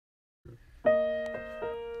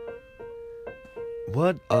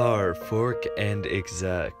What are fork and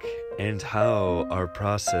exec, and how are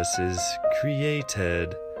processes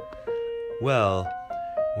created? Well,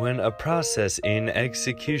 when a process in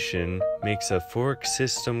execution makes a fork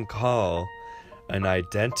system call, an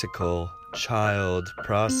identical child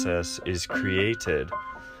process is created,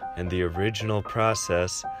 and the original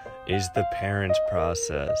process is the parent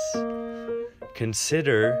process.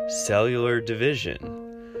 Consider cellular division.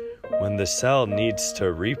 When the cell needs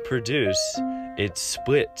to reproduce, it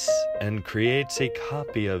splits and creates a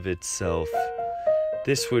copy of itself.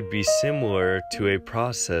 This would be similar to a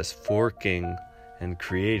process forking and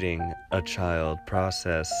creating a child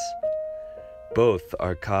process. Both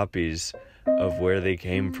are copies of where they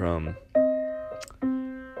came from.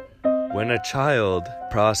 When a child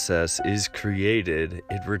process is created,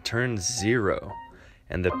 it returns 0,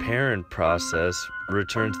 and the parent process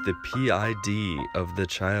returns the PID of the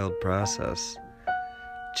child process.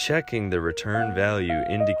 Checking the return value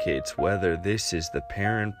indicates whether this is the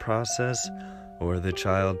parent process or the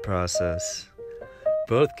child process.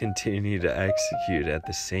 Both continue to execute at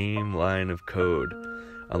the same line of code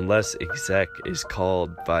unless exec is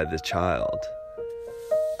called by the child.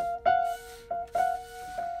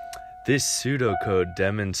 This pseudocode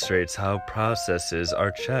demonstrates how processes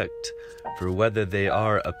are checked for whether they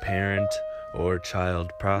are a parent or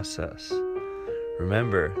child process.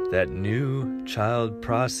 Remember that new child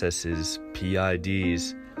processes,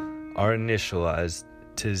 PIDs, are initialized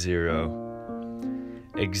to 0.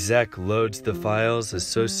 Exec loads the files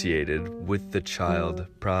associated with the child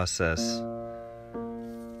process.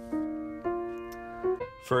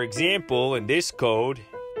 For example, in this code,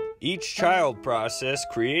 each child process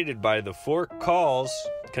created by the fork calls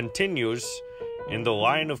continues in the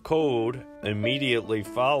line of code immediately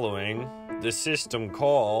following the system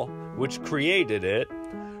call which created it,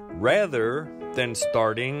 rather than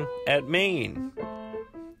starting at main.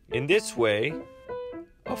 In this way,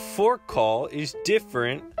 a fork call is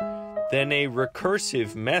different than a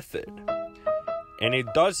recursive method, and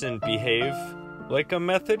it doesn't behave like a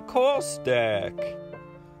method call stack.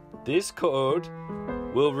 This code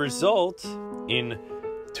will result in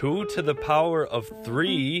 2 to the power of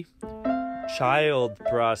 3 child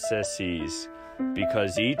processes,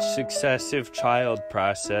 because each successive child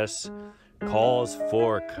process calls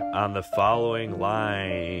fork on the following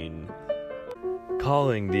line.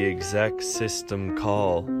 Calling the exec system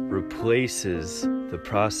call replaces the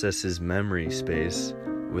process's memory space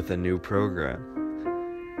with a new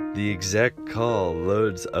program. The exec call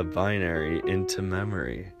loads a binary into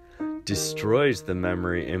memory, destroys the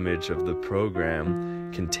memory image of the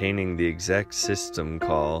program containing the exec system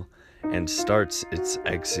call, and starts its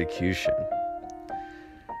execution.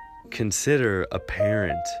 Consider a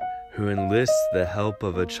parent who enlists the help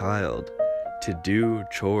of a child to do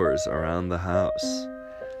chores around the house.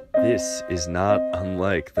 This is not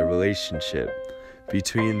unlike the relationship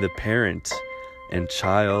between the parent and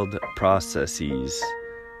child processes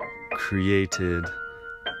created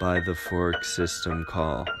by the fork system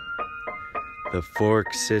call. The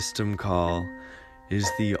fork system call is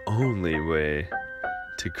the only way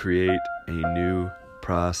to create a new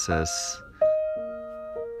process.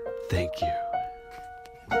 Thank you.